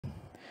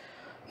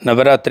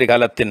நவராத்திரி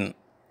காலத்தின்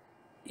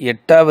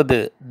 8வது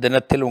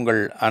தினத்தில் உங்கள்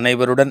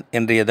அனைவருடன்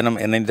இன்றைய தினம்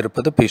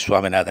இணைந்திருப்பது பி.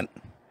 சுவாமிநாதன்.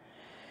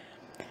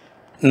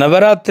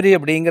 நவராத்திரி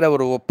அப்படிங்கிற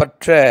ஒரு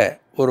ஒப்பற்ற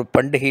ஒரு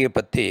பண்டிகையை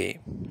பற்றி,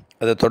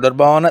 அது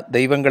தொடர்பான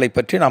தெய்வங்களை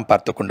பற்றி நாம்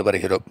பார்த்து கொண்டு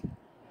வருகிறோம்.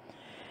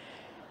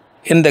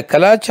 இந்த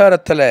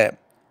கலாச்சாரத்தில்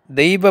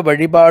தெய்வ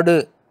வழிபாடு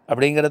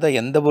அப்படிங்கிறத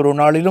எந்த ஒரு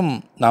நாளிலும்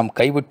நாம்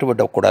கைவிட்டு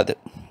விடக்கூடாது.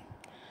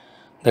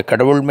 இந்த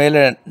கடவுள்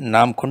மேலே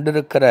நாம்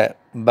கொண்டிருக்கிற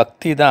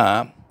பக்தி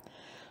தான்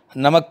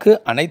நமக்கு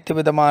அனைத்து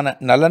விதமான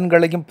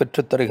நலன்களையும்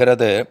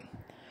பெற்றுத்தருகிறது.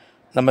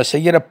 நம்ம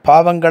செய்கிற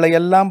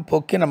பாவங்களையெல்லாம்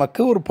போக்கி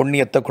நமக்கு ஒரு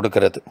புண்ணியத்தை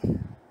கொடுக்கறது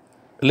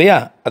இல்லையா?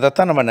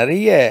 அதைத்தான் நம்ம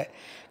நிறைய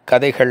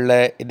கதைகளில்,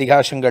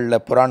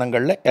 இதிகாசங்களில்,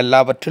 புராணங்களில்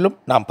எல்லாவற்றிலும்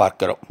நாம்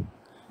பார்க்கிறோம்.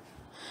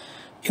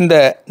 இந்த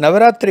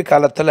நவராத்திரி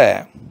காலத்தில்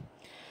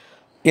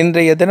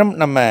இன்றைய தினம்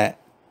நம்ம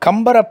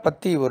கம்பரை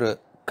பற்றி ஒரு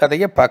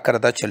கதையை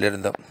பார்க்குறதா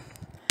சொல்லியிருந்தோம்.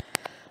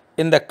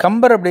 இந்த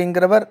கம்பர்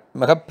அப்படிங்கிறவர்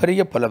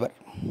மிகப்பெரிய புலவர்.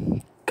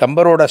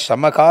 கம்பரோட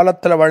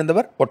சமகாலத்தில்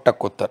வாழ்ந்தவர்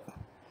ஒட்டக்கூத்தர்.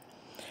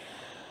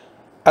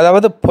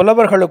 அதாவது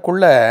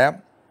புலவர்களுக்குள்ள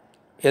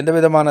எந்த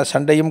விதமான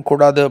சண்டையும்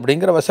கூடாது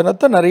அப்படிங்கிற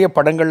வசனத்தை நிறைய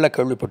படங்களில்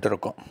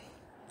கேள்விப்பட்டிருக்கோம்.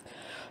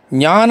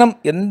 ஞானம்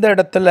எந்த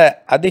இடத்துல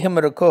அதிகம்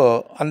இருக்கோ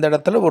அந்த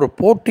இடத்துல ஒரு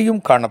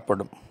போட்டியும்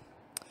காணப்படும்.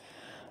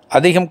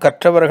 அதிகம்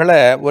கற்றவர்களை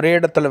ஒரே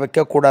இடத்துல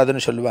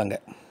வைக்கக்கூடாதுன்னு சொல்லுவாங்க.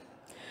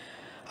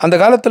 அந்த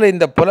காலத்தில்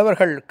இந்த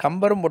புலவர்கள்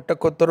கம்பரும்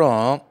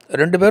ஒட்டக்கூத்தரும்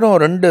ரெண்டு பேரும்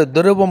ரெண்டு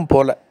துருவம்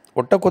போல.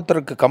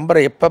 ஒட்டக்கூத்தருக்கு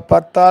கம்பரை எப்போ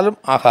பார்த்தாலும்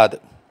ஆகாது.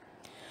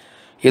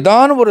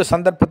 ஏதான ஒரு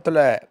சந்தர்ப்பத்தில்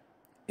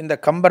இந்த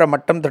கம்பரை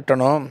மட்டம்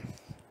தட்டணும்,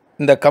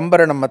 இந்த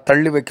கம்பரை நம்ம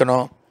தள்ளி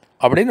வைக்கணும்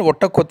அப்படின்னு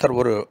ஒட்டக்கூத்தர்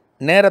ஒரு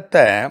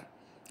நேரத்தை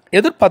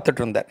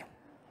எதிர்பார்த்துட்டு இருந்தார்.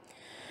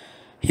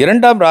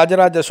 2ஆம்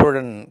ராஜராஜ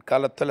சோழன்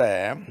காலத்தில்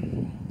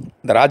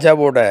இந்த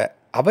ராஜாவோட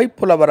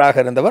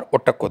அவைப்புலவராக இருந்தவர்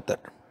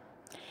ஒட்டக்கூத்தர்.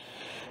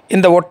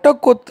 இந்த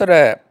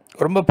ஒட்டக்கூத்தரை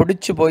ரொம்ப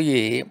பிடிச்சி போய்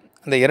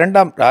இந்த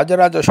 2ஆம்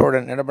ராஜராஜ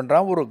சோழன் என்ன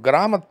பண்ணுறான், ஒரு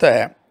கிராமத்தை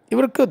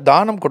இவருக்கு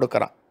தானம்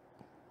கொடுக்குறான்.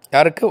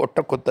 யாருக்கு?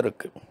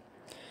 ஒட்டக்கூத்தருக்கு.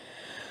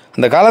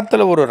 அந்த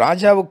காலத்தில் ஒரு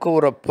ராஜாவுக்கு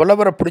ஒரு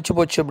புலவரை பிடிச்சி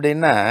போச்சு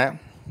அப்படின்னா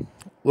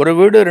ஒரு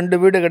வீடு 2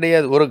 வீடு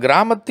கிடையாது, ஒரு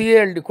கிராமத்தையே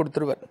எழுதி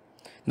கொடுத்துருவார்.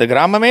 இந்த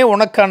கிராமமே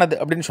உனக்கானது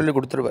அப்படின்னு சொல்லி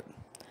கொடுத்துருவார்.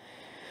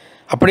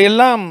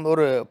 அப்படியெல்லாம்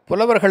ஒரு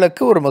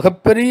புலவர்களுக்கு ஒரு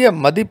மிகப்பெரிய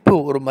மதிப்பு,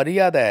 ஒரு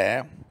மரியாதை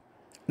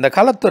இந்த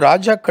காலத்து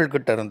ராஜாக்கள்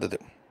கிட்ட இருந்தது.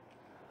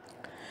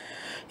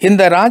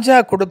 இந்த ராஜா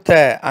கொடுத்த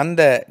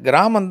அந்த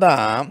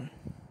கிராமந்தான்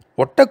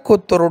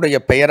ஒட்டக்கூத்தருடைய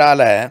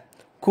பெயரால்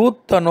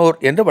கூத்தனூர்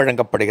என்று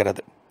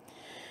வழங்கப்படுகிறது.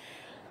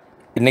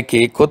 இன்றைக்கி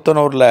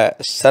கூத்தனூரில்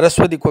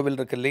சரஸ்வதி கோவில்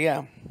இருக்கு இல்லையா?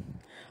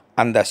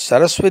 அந்த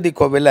சரஸ்வதி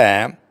கோவிலை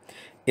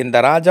இந்த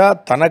ராஜா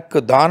தனக்கு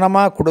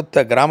தானமாக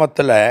கொடுத்த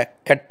கிராமத்தில்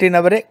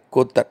கட்டினவரே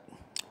கூத்தர்,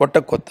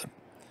 ஒட்டக்கூத்தர்.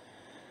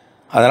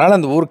 அதனால்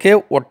அந்த ஊருக்கே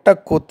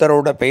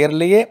ஒட்டக்கூத்தரோட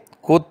பெயர்லேயே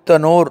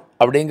கூத்தனூர்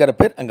அப்படிங்கிற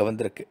பேர் அங்கே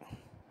வந்திருக்கு.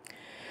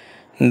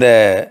 இந்த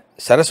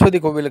சரஸ்வதி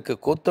கோவிலுக்கு,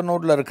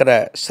 கூத்தனூரில் இருக்கிற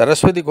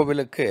சரஸ்வதி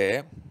கோவிலுக்கு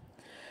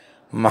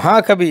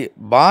மகாகவி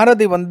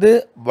பாரதி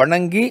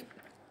வணங்கி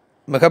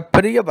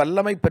மிகப்பெரிய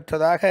வல்லமை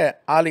பெற்றதாக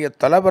ஆலய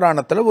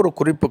தலபுராணத்தில் ஒரு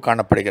குறிப்பு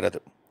காணப்படுகிறது.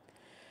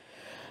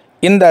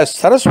 இந்த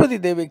சரஸ்வதி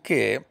தேவிக்கு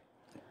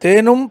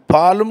தேனும்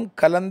பாலும்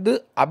கலந்து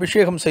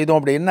அபிஷேகம் செய்தோம்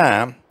அப்படின்னா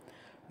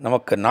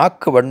நமக்கு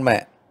நாக்கு வன்மை,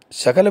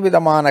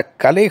 சகலவிதமான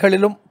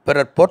கலைகளிலும்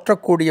பிறர்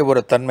போற்றக்கூடிய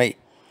ஒரு தன்மை,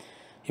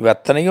 இவை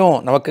அத்தனையும்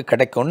நமக்கு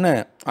கிடைக்கும்னு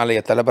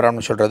ஆலய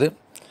தலபுராணம் சொல்கிறது.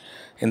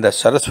 இந்த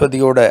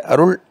சரஸ்வதியோட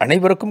அருள்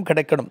அனைவருக்கும்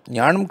கிடைக்கணும்,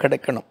 ஞானம்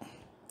கிடைக்கணும்.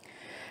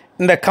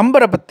 இந்த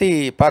கம்பரை பற்றி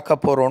பார்க்க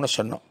போகிறோன்னு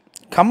சொன்னோம்.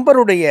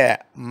 கம்பருடைய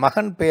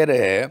மகன் பேர்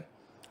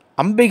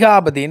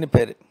அம்பிகாபதின்னு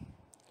பேர்.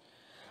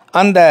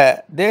 அந்த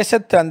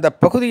தேசத்து அந்த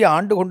பகுதியை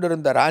ஆண்டு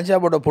கொண்டிருந்த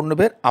ராஜாவோட பொண்ணு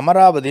பேர்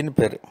அமராவதின்னு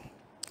பேர்.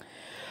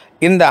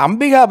 இந்த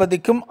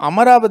அம்பிகாபதிக்கும்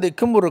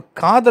அமராவதிக்கும் ஒரு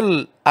காதல்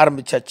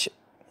ஆரம்பித்தாச்சு.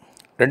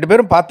 2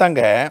 பேரும்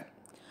பார்த்தாங்க.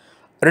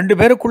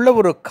 2 பேருக்குள்ளே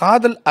ஒரு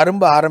காதல்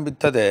அரும்ப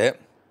ஆரம்பித்தது.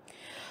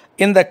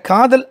 இந்த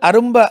காதல்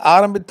அரும்ப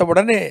ஆரம்பித்த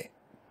உடனே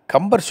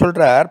கம்பர்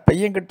சொல்கிறார்,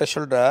 பையன்கிட்ட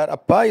சொல்கிறார்,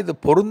 அப்பா இது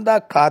பொருந்தா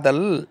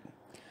காதல்,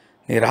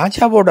 நீ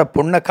ராஜாவோட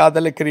பொண்ணை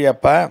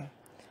காதலிக்கிறியப்பா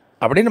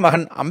அப்படின்னு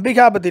மகன்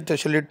அம்பிகாபதிட்ட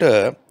சொல்லிவிட்டு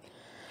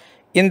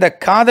இந்த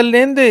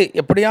காதல்லேருந்து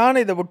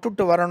எப்படியான இதை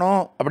விட்டுட்டு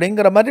வரணும்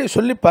அப்படிங்கிற மாதிரி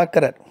சொல்லி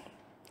பார்க்குறார்.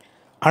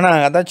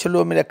 ஆனால் அதான்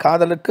சொல்லுவோம் இல்லை,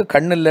 காதலுக்கு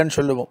கண் இல்லைன்னு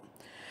சொல்லுவோம்.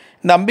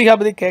 இந்த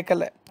அம்பிகாபதி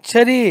கேட்கலை.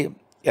 சரி,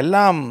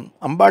 எல்லாம்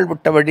அம்பாள்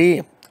விட்ட வழி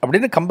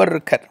அப்படின்னு கம்பர்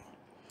இருக்கார்.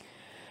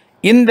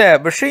 இந்த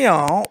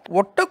விஷயம்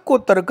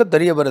ஒட்டக்கூத்தருக்கு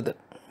தெரிய வருது.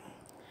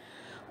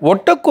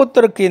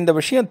 ஒட்டக்கூத்தருக்கு இந்த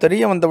விஷயம்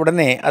தெரிய வந்த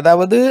உடனே,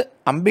 அதாவது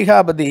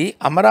அம்பிகாபதி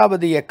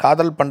அமராவதியை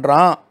காதல்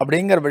பண்ணுறான்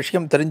அப்படிங்கிற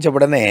விஷயம் தெரிஞ்ச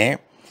உடனே,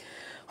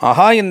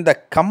 ஆஹா இந்த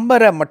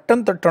கம்பரை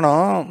மட்டம்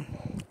தட்டணும்,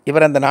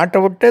 இவர் அந்த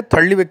நாட்டை விட்டு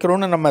தள்ளி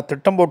வைக்கிறோன்னு நம்ம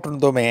திட்டம்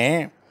போட்டிருந்தோமே,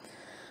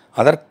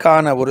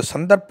 அதற்கான ஒரு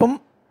சந்தர்ப்பம்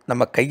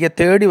நம்ம கையை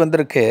தேடி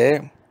வந்திருக்கு.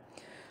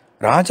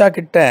 ராஜா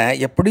கிட்ட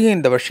எப்படியும்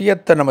இந்த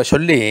விஷயத்தை நம்ம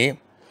சொல்லி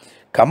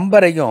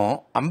கம்பரையும்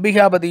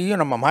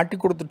அம்பிகாபதியையும் நம்ம மாட்டி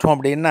கொடுத்துட்டோம்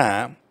அப்படின்னா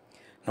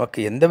நமக்கு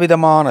எந்த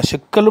விதமான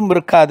சிக்கலும்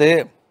இருக்காது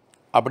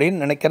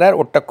அப்படின்னு நினைக்கிறார்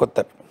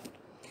ஒட்டக்கூத்தர்.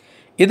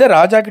 இதை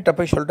ராஜா கிட்ட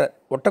போய் சொல்கிறார்.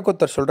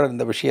 ஒட்டக்கூத்தர் சொல்கிறார்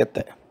இந்த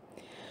விஷயத்தை.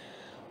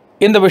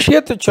 இந்த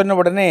விஷயத்தை சொன்ன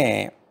உடனே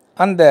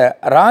அந்த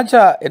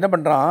ராஜா என்ன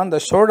பண்ணுறான், அந்த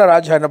சோழ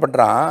ராஜா என்ன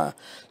பண்ணுறான்,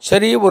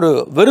 சரி ஒரு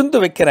விருந்து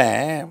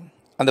வைக்கிறேன்,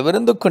 அந்த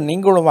விருந்துக்கு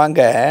நீங்களும்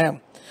வாங்க,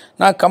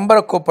 நான்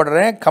கம்பரை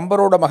கூப்பிடுறேன்,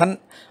 கம்பரோட மகன்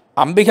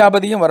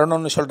அம்பிகாபதியும்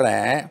வரணும்னு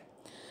சொல்கிறேன்.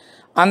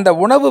 அந்த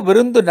உணவு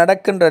விருந்து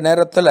நடக்கின்ற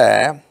நேரத்தில்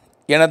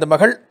எனது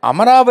மகள்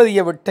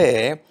அமராவதியை விட்டு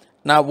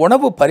நான்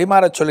உணவு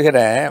பரிமாற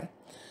சொல்கிறேன்.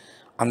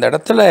 அந்த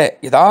இடத்துல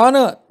ஏதான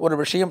ஒரு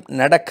விஷயம்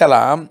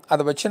நடக்கலாம்,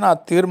 அதை வச்சு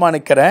நான்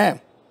தீர்மானிக்கிறேன்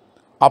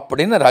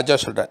அப்படின்னு ராஜா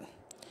சொல்கிறார்.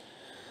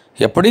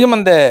 எப்படியும்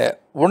அந்த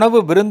உணவு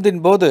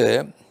விருந்தின் போது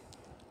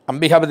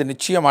அம்பிகாபதி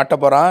நிச்சயம் மாட்ட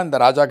போகிறான் இந்த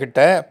ராஜா கிட்ட,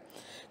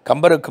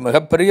 கம்பருக்கு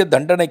மிகப்பெரிய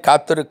தண்டனை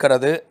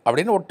காத்திருக்கிறது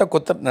அப்படின்னு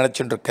ஒட்டக்கூத்தர்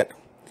நினச்சிட்டு இருக்கார்.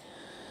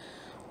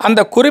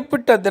 அந்த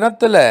குறிப்பிட்ட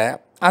தினத்தில்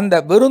அந்த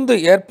விருந்து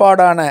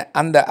ஏற்பாடான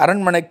அந்த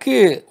அரண்மனைக்கு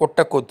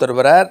ஒட்டக்கூத்தர்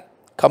வரார்,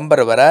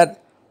 கம்பர் வரார்,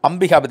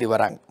 அம்பிகாபதி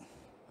வராங்க.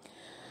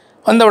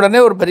 வந்த உடனே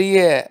ஒரு பெரிய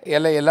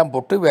இலையெல்லாம்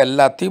போட்டு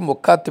எல்லாத்தையும்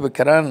உட்காந்து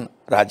வைக்கிறான்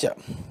ராஜா.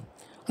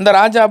 அந்த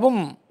ராஜாவும்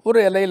ஒரு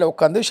இலையில்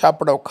உட்காந்து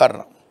சாப்பிட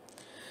உட்கார்றான்.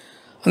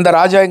 அந்த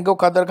ராஜா எங்கே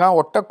உட்காந்துருக்கான்,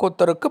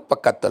 ஒட்டக்கூத்தருக்கு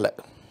பக்கத்தில்.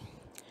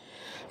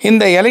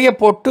 இந்த இலையை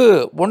போட்டு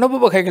உணவு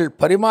வகைகள்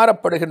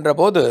பரிமாறப்படுகின்ற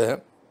போது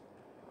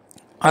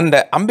அந்த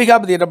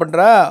அம்பிகாபதி என்ன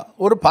பண்ணுறா,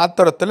 ஒரு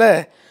பாத்திரத்தில்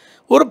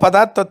ஒரு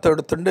பதார்த்தத்தை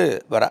எடுத்துட்டு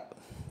வர,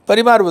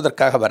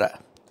 பரிமாறுவதற்காக வர.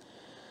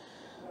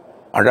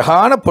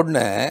 அழகான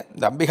பொண்ணு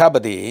இந்த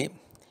அம்பிகாபதி.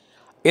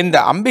 இந்த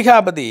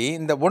அம்பிகாபதி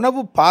இந்த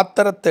உணவு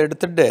பாத்திரத்தை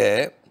எடுத்துட்டு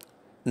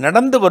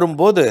நடந்து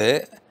வரும்போது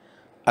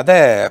அதை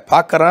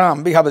பார்க்குறான்,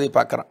 அம்பிகாபதி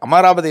பார்க்குறான்.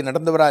 அமராவதி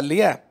நடந்து வரா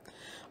இல்லையா,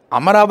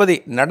 அமராவதி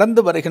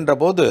நடந்து வருகின்ற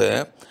போது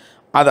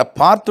அதை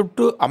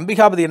பார்த்துட்டு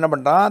அம்பிகாபதி என்ன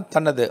பண்ணுறான்,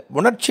 தனது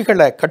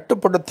உணர்ச்சிகளை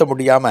கட்டுப்படுத்த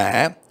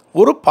முடியாமல்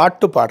ஒரு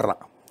பாட்டு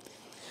பாடுறான்.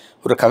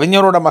 ஒரு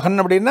கவிஞரோட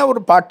மகன் அப்படின்னா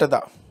ஒரு பாட்டு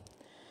தான்.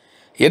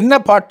 என்ன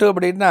பாட்டு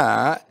அப்படின்னா,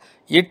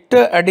 இட்டு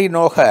அடி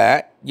நோக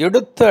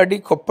எடுத்த அடி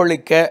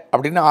கொப்பளிக்க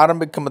அப்படின்னு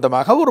ஆரம்பிக்கும்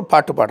விதமாக ஒரு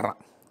பாட்டு பாடுறான்.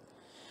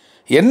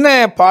 என்ன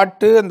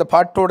பாட்டு, அந்த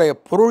பாட்டோடைய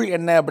பொருள்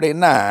என்ன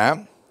அப்படின்னா,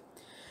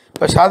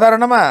 இப்போ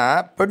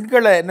சாதாரணமாக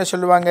பெண்களை என்ன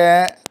சொல்லுவாங்க,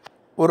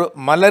 ஒரு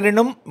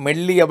மலரினும்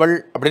மெல்லியவள்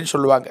அப்படின்னு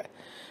சொல்லுவாங்க.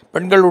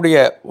 பெண்களுடைய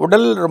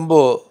உடல் ரொம்ப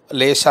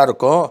லேசாக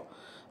இருக்கும்,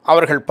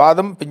 அவர்கள்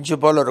பாதம் பிஞ்சு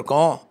போல்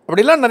இருக்கும்,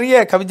 அப்படிலாம் நிறைய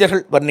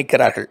கவிஞர்கள்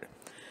வர்ணிக்கிறார்கள்.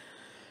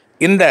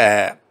 இந்த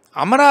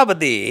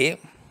அமராவதி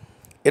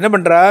என்ன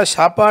பண்ணுறா,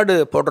 சாப்பாடு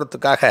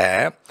போடுறதுக்காக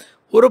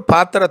ஒரு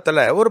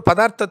பாத்திரத்தில் ஒரு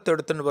பதார்த்தத்தை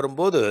எடுத்துன்னு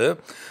வரும்போது,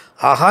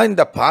 ஆஹா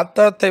இந்த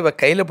பாத்திரத்தை இவ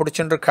கையில்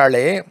பிடிச்சுட்டு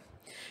இருக்காளே,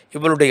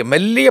 இவளுடைய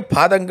மெல்லிய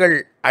பாதங்கள்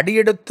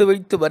அடியெடுத்து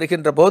வைத்து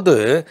வருகின்ற போது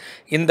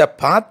இந்த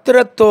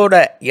பாத்திரத்தோட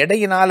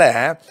எடையினால்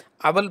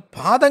அவள்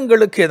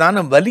பாதங்களுக்கு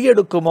ஏதான வலி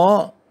எடுக்குமோ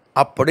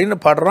அப்படின்னு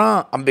பாடுறான்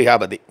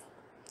அம்பிகாபதி.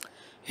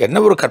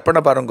 என்ன ஒரு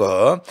கற்பனை பாருங்கோ,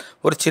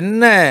 ஒரு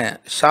சின்ன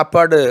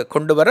சாப்பாடு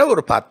கொண்டு வர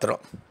ஒரு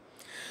பாத்திரம்,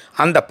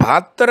 அந்த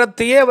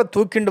பாத்திரத்தையே அவள்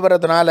தூக்கிண்டு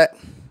வர்றதுனால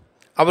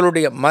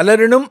அவளுடைய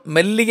மலரினும்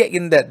மெல்லிய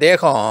இந்த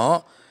தேகம்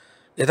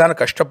ஏதான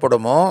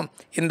கஷ்டப்படுமோ,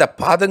 இந்த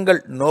பாதங்கள்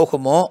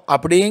நோகுமோ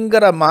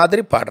அப்படிங்கிற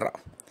மாதிரி பாடுறான்.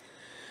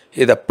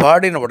 இதை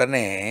பாடின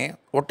உடனே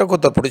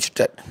ஒட்டக்கூத்தர்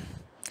பிடிச்சிட்டார்.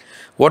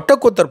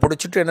 ஒட்டக்கூத்தர்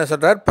பிடிச்சிட்டு என்ன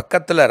சொல்கிறார்,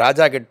 பக்கத்தில்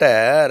ராஜா கிட்ட,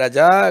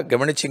 ராஜா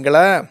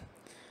கவனிச்சிங்களா,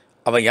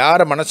 அவன்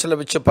யாரை மனசில்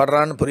வச்சு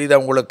பாடுறான்னு புரியுதா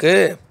உங்களுக்கு,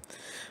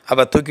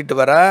 அவள் தூக்கிட்டு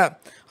வரா,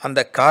 அந்த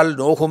கால்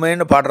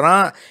நோகுமேன்னு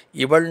பாடுறான்.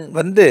 இவள்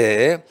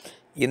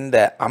இந்த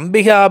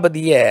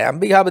அம்பிகாபதி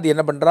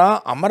என்ன பண்ணுறான்,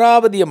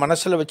 அமராவதியை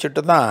மனசில்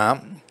வச்சுட்டு தான்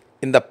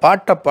இந்த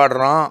பாட்டை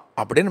பாடுறான்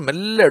அப்படின்னு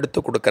மெல்ல எடுத்து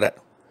கொடுக்குறார்.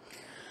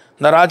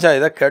 இந்த ராஜா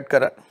இதை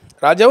கேட்கிறார்,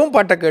 ராஜாவும்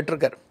பாட்டை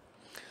கேட்டிருக்கார்.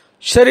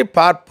 சரி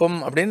பார்ப்போம்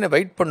அப்படின்னு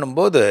வெயிட்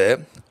பண்ணும்போது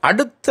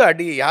அடுத்த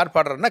அடி யார்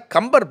பாடுறாருன்னா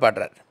கம்பர்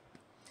பாடுறார்.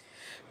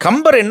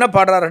 கம்பர் என்ன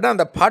பாடுறாருன்னா,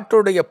 அந்த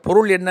பாட்டுடைய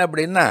பொருள் என்ன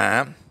அப்படின்னா,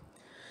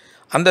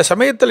 அந்த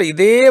சமயத்தில்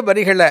இதே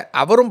வரிகளை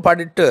அவரும்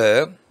பாடிட்டு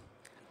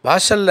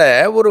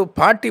வாசலில் ஒரு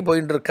பாட்டி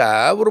போயின்னு இருக்கா,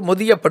 ஒரு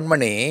முதிய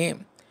பெண்மணி,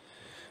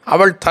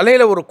 அவள்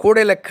தலையில் ஒரு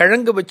கூடையில்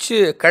கிழங்கு வச்சு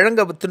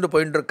கிழங்கை வித்துட்டு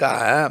போயின்னு இருக்கா.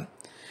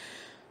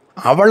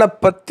 அவளை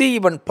பற்றி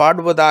இவன்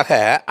பாடுவதாக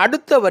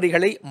அடுத்த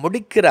வரிகளை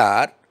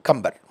முடிக்கிறார்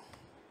கம்பர்.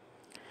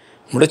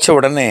 முடித்த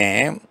உடனே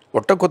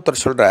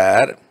ஒட்டக்கூத்தர்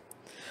சொல்கிறார்,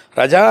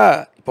 ராஜா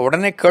இப்போ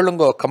உடனே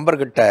கேளுங்கோ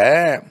கம்பர்கிட்ட,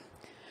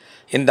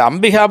 இந்த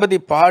அம்பிகாபதி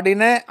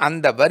பாடின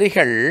அந்த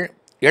வரிகள்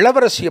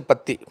இளவரசியை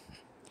பற்றி,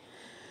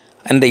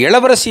 அந்த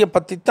இளவரசியை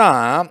பற்றி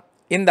தான்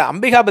இந்த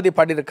அம்பிகாபதி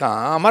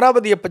பாடியிருக்கான்,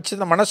 அமராவதியை பற்றி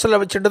இந்த மனசில்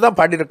வச்சுட்டு தான்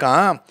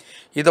பாடியிருக்கான்,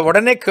 இதை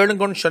உடனே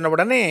கேளுங்கன்னு சொன்ன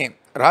உடனே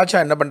ராஜா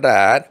என்ன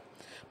பண்ணுறார்,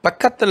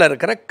 பக்கத்தில்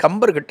இருக்கிற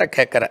கம்பர்கிட்ட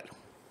கேட்குறார்,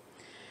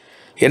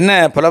 என்ன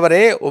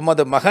புலவரே,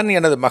 உமது மகன்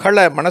எனது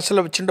மகளை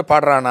மனசில் வச்சுட்டு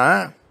பாடுறானா,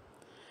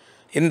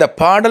 இந்த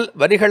பாடல்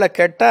வரிகளை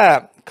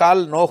கேட்டால்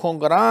கால்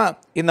நோகுங்கிறான்,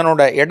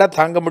 இதனோட எடை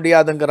தாங்க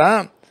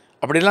முடியாதுங்கிறான்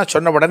அப்படிலாம்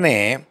சொன்ன உடனே,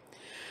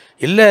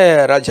 இல்லை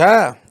ராஜா,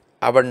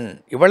 அவன்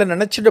இவளை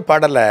நினச்சிட்டு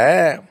பாடலை,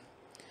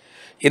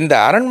 இந்த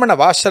அரண்மனை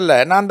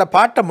வாசலில் நான் அந்த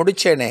பாட்டை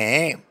முடித்தேனே,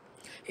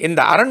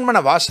 இந்த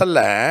அரண்மனை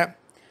வாசலில்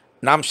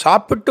நாம்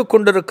சாப்பிட்டு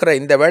கொண்டிருக்கிற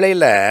இந்த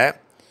வேளையில்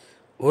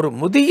ஒரு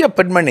முதிய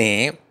பெண்மணி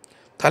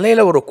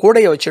தலையில் ஒரு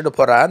கூடையை வச்சுட்டு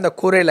போகிறா, அந்த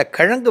கூரையில்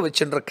கிழங்கு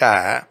வச்சுட்டுருக்கா,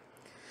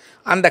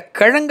 அந்த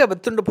கிழங்கை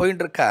வித்துண்டு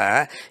போயின்னு இருக்கா.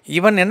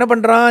 இவன் என்ன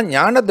பண்ணுறான்,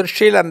 ஞான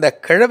திருஷ்டியில் அந்த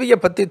கிழவியை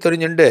பற்றி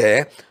தெரிஞ்சுண்டு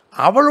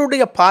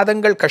அவளுடைய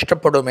பாதங்கள்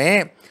கஷ்டப்படுமே,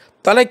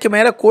 தலைக்கு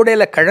மேலே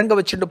கூடையில் கிழங்க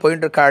வச்சுட்டு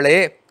போயின்னு இருக்காளே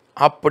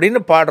அப்படின்னு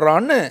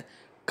பாடுறான்னு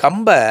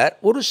கம்பர்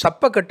ஒரு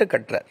சப்பக்கட்டு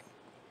கட்டுறார்.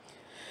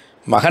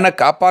 மகனை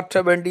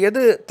காப்பாற்ற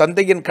வேண்டியது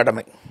தந்தையின்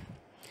கடமை.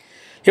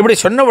 இப்படி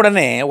சொன்ன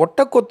உடனே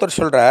ஒட்டக்கூத்தர்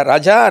சொல்கிறார்,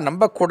 ராஜா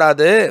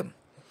நம்பக்கூடாது,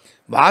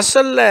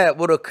 வாசலில்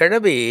ஒரு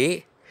கிழவி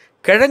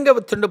கிழங்க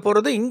வித்துண்டு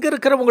போகிறது இங்கே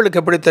இருக்கிறவங்களுக்கு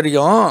எப்படி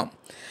தெரியும்,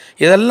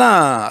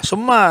 இதெல்லாம்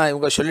சும்மா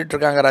இவங்க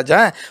சொல்லிகிட்ருக்காங்க ராஜா.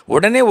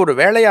 உடனே ஒரு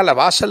வேலையால்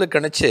வாசலுக்கு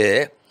அனுப்பிச்சு,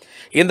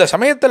 இந்த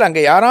சமயத்தில்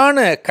அங்கே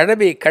யாரானு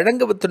கிழவி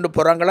கிழங்கு வித்துண்டு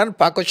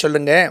போகிறாங்களான்னு பார்க்க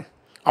சொல்லுங்க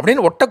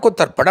அப்படின்னு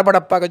ஒட்டக்கூத்தர்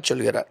படபடப்பாக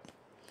சொல்கிறார்.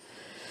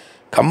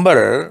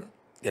 கம்பர்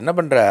என்ன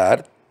பண்ணுறார்,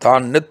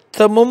 தான்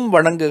நித்தமும்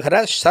வணங்குகிற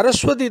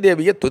சரஸ்வதி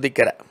தேவியை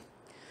துதிக்கிறார்.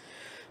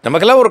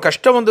 நமக்கெல்லாம் ஒரு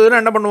கஷ்டம் வந்ததுன்னா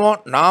என்ன பண்ணுவோம்,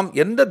 நாம்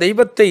எந்த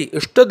தெய்வத்தை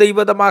இஷ்ட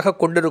தெய்வமாக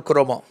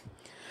கொண்டிருக்கிறோமோ,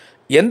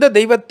 எந்த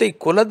தெய்வத்தை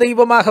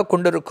குலதெய்வமாக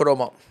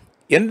கொண்டிருக்கிறோமோ,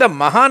 எந்த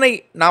மகானை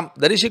நாம்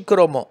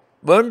தரிசிக்கிறோமோ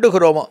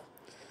வேண்டுகிறோமோ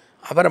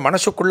அவரை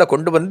மனசுக்குள்ளே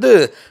கொண்டு வந்து,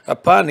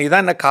 அப்பா நீ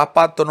தான் என்னை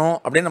காப்பாற்றணும்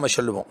அப்படின்னு நம்ம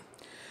சொல்லுவோம்.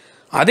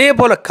 அதே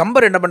போல்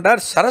கம்பர் என்ன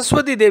பண்ணுறார்,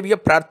 சரஸ்வதி தேவியை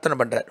பிரார்த்தனை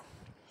பண்ணுறார்.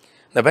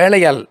 இந்த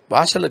வேலையால்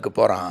வாசலுக்கு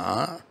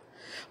போகிறான்.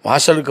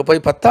 வாசலுக்கு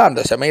போய் பார்த்தா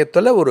அந்த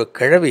சமயத்தில் ஒரு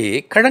கிழவி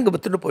கிழங்கு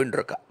வித்துட்டு போயின்னு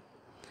இருக்கா.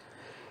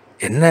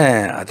 என்ன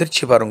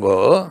அதிர்ச்சி பாருங்கோ,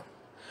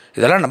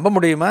 இதெல்லாம் நம்ப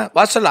முடியுமா?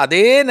 வாசல்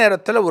அதே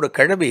நேரத்தில் ஒரு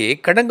கிழவி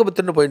கிழங்கு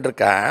வித்துட்டு போயின்னு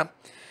இருக்கா.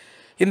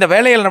 இந்த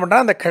வேலையில் என்ன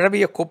பண்ணுறான், அந்த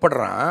கிழவியை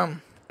கூப்பிடுறான்.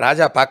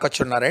 ராஜா பார்க்க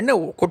சொன்னாரேன்னு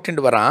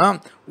கூட்டின்னு வரான்.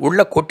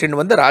 உள்ளே கூட்டின்னு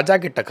வந்து ராஜா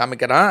கிட்ட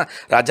காமிக்கிறான்.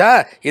 ராஜா,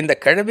 இந்த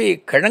கிழவி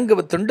கிழங்கு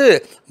வித்துண்டு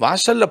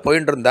வாசலில்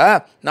போயின்னு இருந்தா,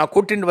 நான்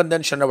கூட்டின்னு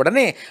வந்தேன்னு சொன்ன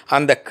உடனே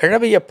அந்த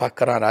கிழவியை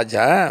பார்க்குறான்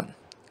ராஜா.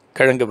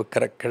 கிழங்கு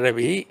விற்கிற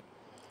கிழவி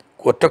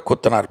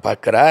ஒற்றக்கூத்தனார்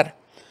பார்க்குறார்.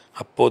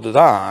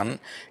 அப்போதுதான்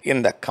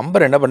இந்த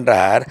கம்பர் என்ன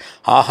பண்ணுறார்,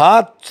 ஆஹா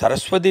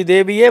சரஸ்வதி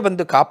தேவியே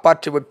வந்து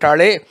காப்பாற்றி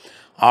விட்டாளே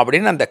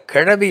அப்படின்னு அந்த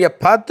கிழவியை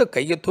பார்த்து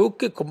கையை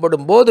தூக்கி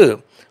கும்பிடும்போது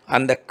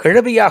அந்த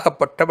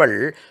கிழவியாகப்பட்டவள்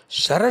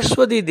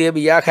சரஸ்வதி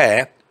தேவியாக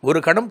ஒரு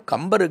கணம்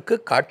கம்பருக்கு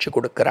காட்சி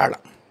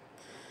கொடுக்கிறாளாம்.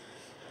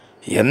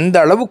 எந்த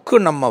அளவுக்கு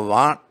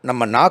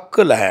நம்ம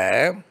நாக்கில்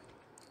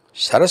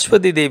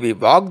சரஸ்வதி தேவி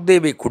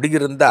வாக்தேவி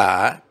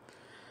குடியிருந்தால்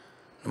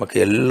நமக்கு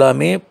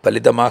எல்லாமே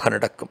பலிதமாக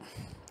நடக்கும்.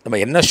 நம்ம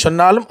என்ன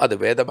சொன்னாலும் அது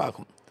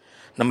வேதமாகும்,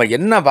 நம்ம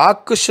என்ன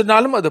வாக்கு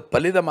சொன்னாலும் அது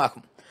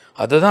பலிதமாகும்.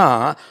 அதுதான்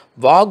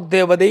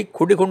வாக்தேவதை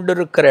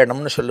குடிகொண்டிருக்கிற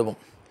இடம்னு சொல்லுவோம்.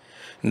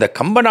 இந்த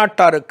கம்ப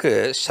நாட்டாருக்கு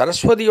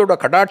சரஸ்வதியோட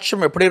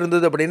கடாட்சம் எப்படி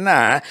இருந்தது அப்படின்னா,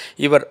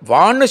 இவர்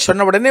வான்னு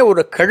சொன்ன உடனே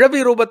ஒரு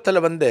கிழவி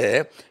ரூபத்தில் வந்து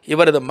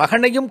இவரது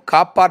மகனையும்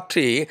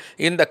காப்பாற்றி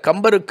இந்த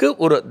கம்பருக்கு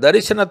ஒரு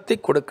தரிசனத்தை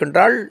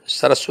கொடுக்கின்றாள்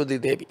சரஸ்வதி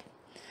தேவி.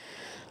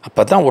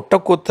 அப்போ தான்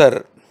ஒட்டக்கூத்தர்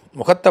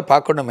முகத்தை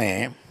பார்க்கணுமே,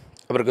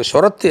 அவருக்கு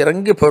சுரத்து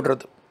இறங்கி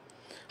போய்டுறது.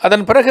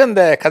 அதன் பிறகு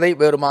அந்த கதை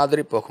வேறு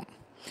மாதிரி போகும்.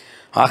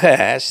 ஆக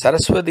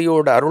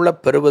சரஸ்வதியோட அருளை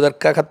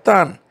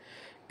பெறுவதற்காகத்தான்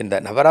இந்த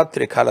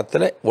நவராத்திரி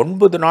காலத்தில்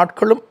 9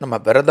 நாட்களும் நம்ம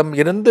விரதம்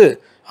இருந்து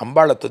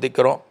அம்பாளை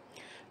துதிக்கிறோம்.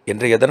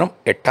 இன்றைய தினம்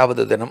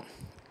 8வது தினம்.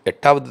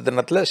 8வது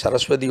தினத்தில்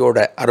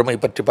சரஸ்வதியோட அருமை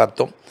பற்றி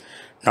பார்த்தோம்.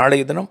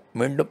 நாளைய தினம்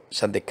மீண்டும்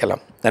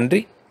சந்திக்கலாம்.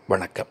 நன்றி,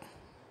 வணக்கம்.